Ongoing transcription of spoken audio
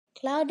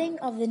Clouding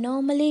of the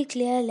normally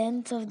clear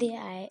lens of the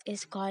eye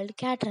is called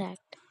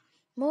cataract.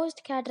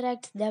 Most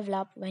cataracts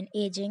develop when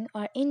aging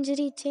or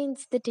injury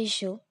changes the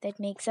tissue that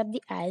makes up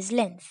the eye's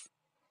lens.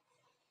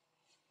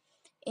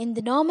 In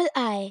the normal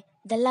eye,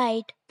 the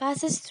light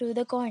passes through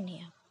the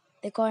cornea.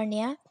 The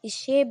cornea is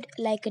shaped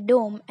like a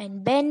dome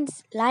and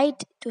bends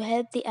light to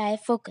help the eye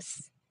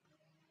focus.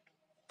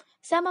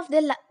 Some of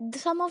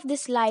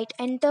this light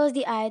enters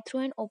the eye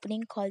through an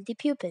opening called the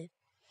pupil.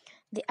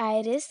 The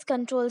iris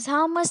controls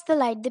how much the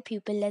light the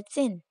pupil lets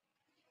in.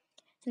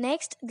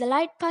 Next, the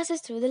light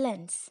passes through the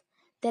lens.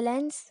 The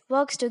lens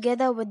works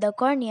together with the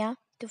cornea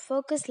to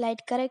focus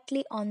light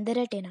correctly on the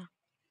retina.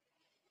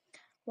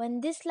 When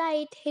this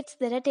light hits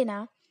the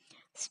retina,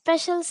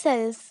 special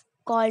cells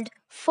called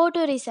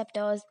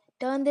photoreceptors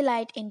turn the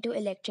light into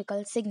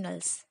electrical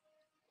signals.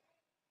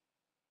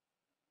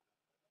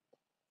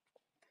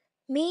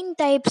 Main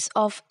types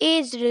of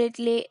age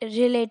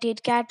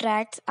related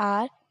cataracts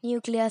are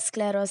nuclear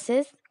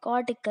sclerosis,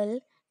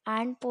 cortical,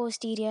 and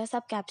posterior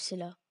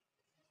subcapsular.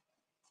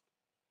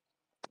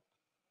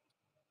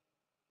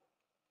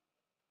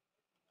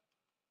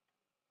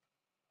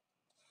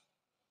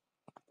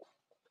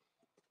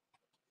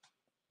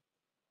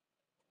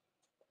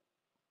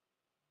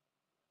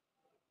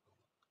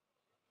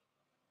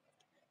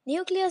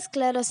 Nuclear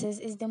sclerosis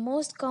is the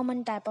most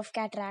common type of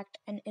cataract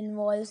and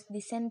involves the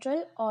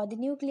central or the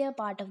nuclear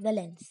part of the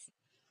lens.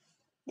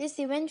 This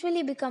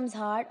eventually becomes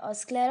hard or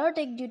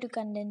sclerotic due to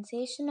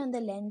condensation on the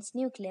lens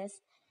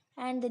nucleus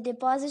and the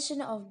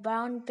deposition of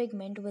brown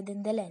pigment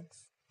within the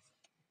lens.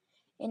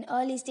 In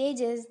early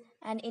stages,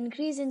 an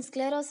increase in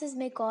sclerosis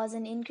may cause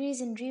an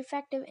increase in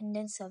refractive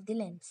index of the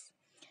lens.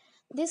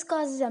 This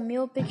causes a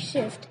myopic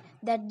shift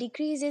that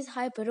decreases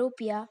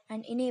hyperopia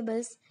and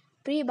enables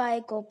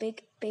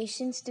presbyopic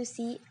patients to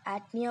see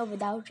at near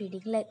without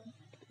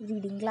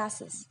reading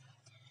glasses.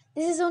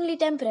 This is only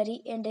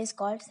temporary and is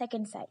called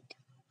second sight.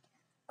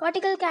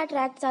 Cortical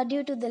cataracts are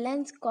due to the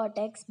lens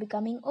cortex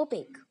becoming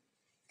opaque.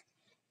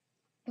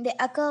 They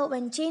occur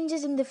when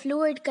changes in the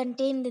fluid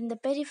contained in the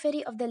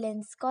periphery of the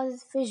lens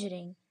causes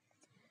fissuring.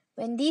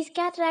 When these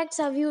cataracts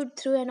are viewed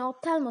through an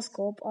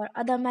ophthalmoscope or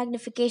other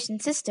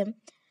magnification system,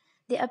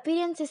 the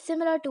appearance is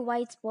similar to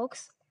white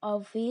spokes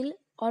or wheel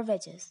or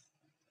wedges.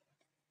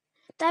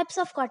 Types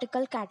of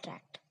cortical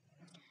cataract.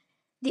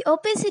 The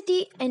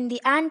opacity in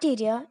the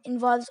anterior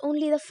involves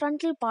only the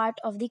frontal part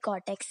of the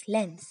cortex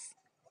lens.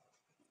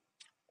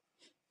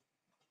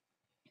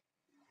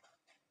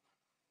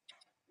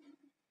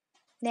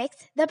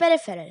 Next, the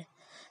peripheral.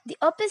 The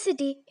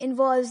opacity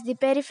involves the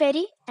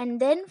periphery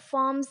and then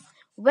forms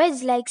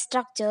wedge-like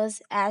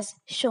structures as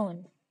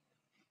shown.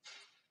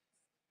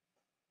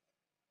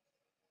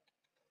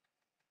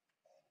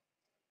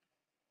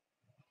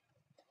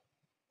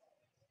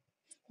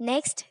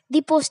 Next,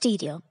 the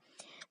posterior.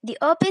 The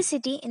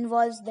opacity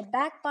involves the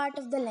back part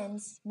of the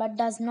lens but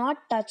does not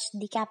touch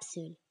the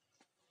capsule.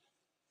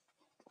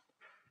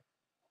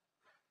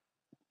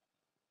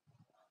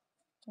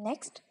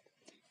 Next,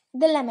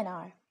 the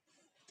laminar.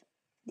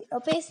 The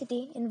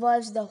opacity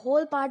involves the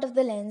whole part of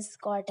the lens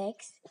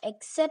cortex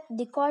except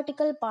the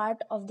cortical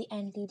part of the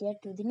anterior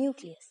to the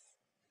nucleus.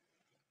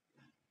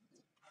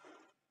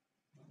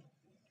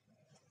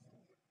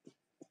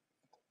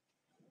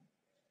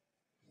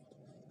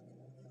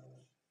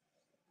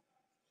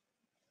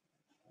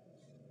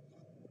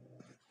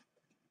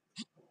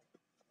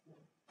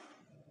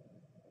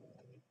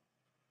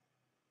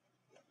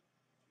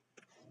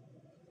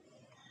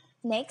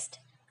 Next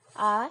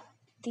are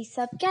the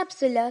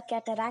subcapsular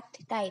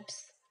cataract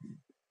types.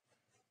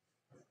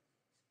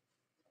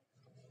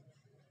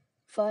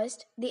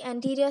 First, the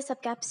anterior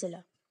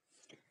subcapsular.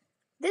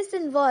 This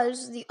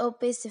involves the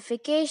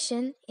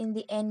opacification in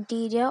the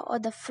anterior or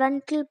the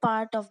frontal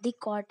part of the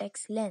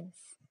cortex lens,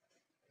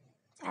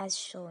 as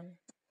shown.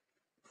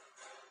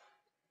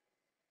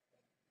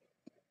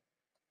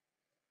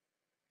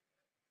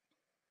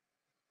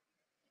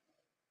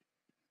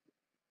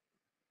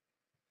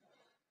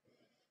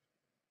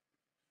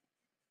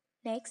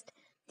 Next,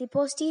 the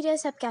posterior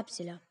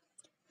subcapsular.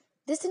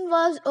 This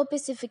involves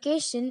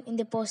opacification in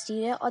the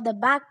posterior or the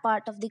back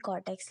part of the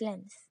cortex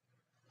lens.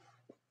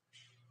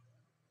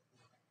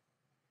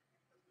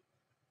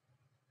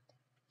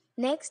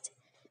 Next,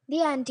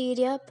 the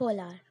anterior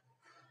polar.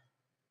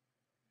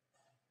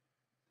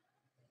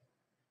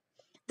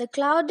 The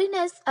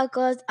cloudiness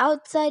occurs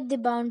outside the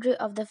boundary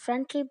of the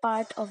frontal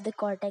part of the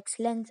cortex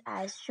lens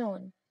as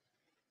shown.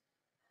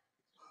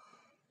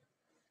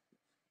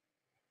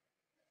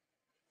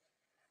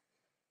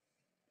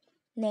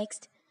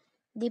 Next,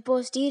 the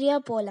posterior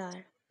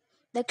polar.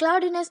 The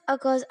cloudiness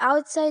occurs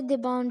outside the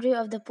boundary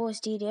of the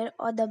posterior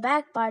or the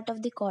back part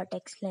of the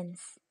cortex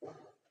lens.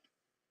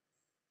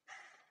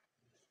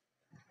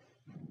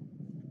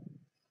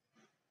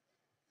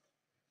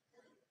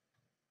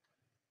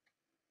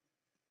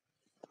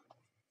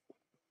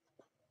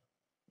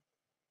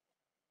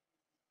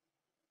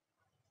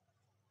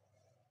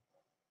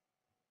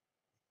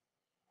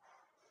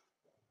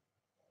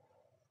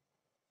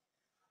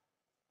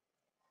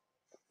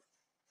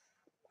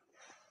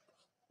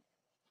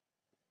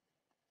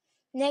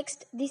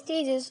 Next, the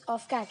stages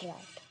of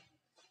cataract.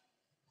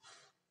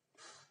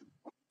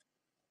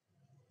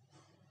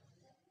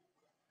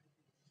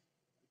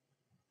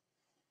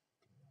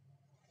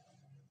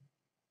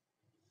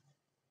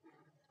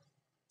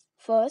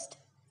 First,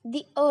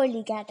 the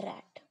early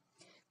cataract.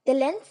 The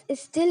lens is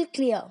still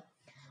clear,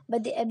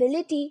 but the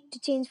ability to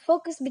change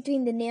focus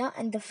between the near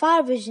and the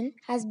far vision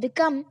has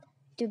become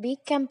to be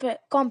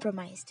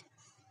compromised.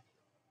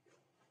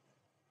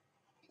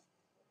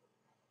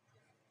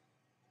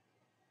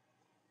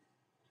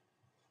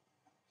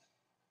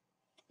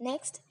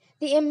 Next,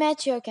 the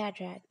immature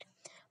cataract.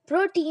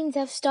 Proteins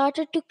have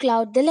started to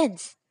cloud the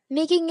lens,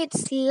 making it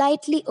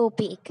slightly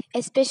opaque,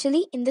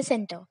 especially in the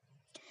center.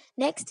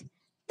 Next,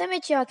 the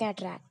mature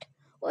cataract.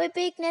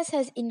 Opaqueness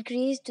has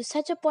increased to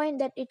such a point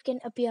that it can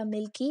appear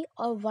milky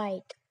or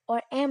white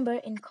or amber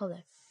in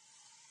color.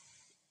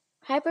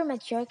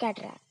 Hypermature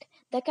cataract.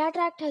 The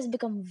cataract has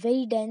become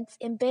very dense,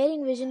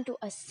 impairing vision to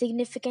a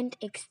significant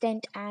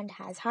extent and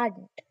has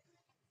hardened.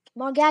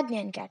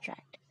 Morgagnian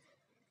cataract.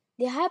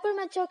 The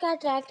hypermature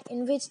cataract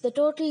in which the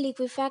total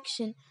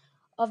liquefaction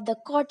of the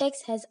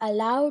cortex has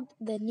allowed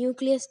the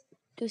nucleus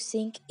to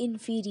sink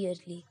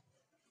inferiorly.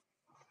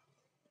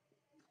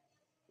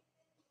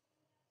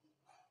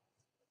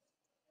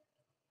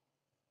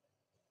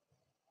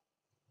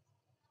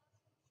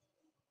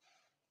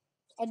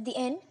 At the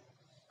end,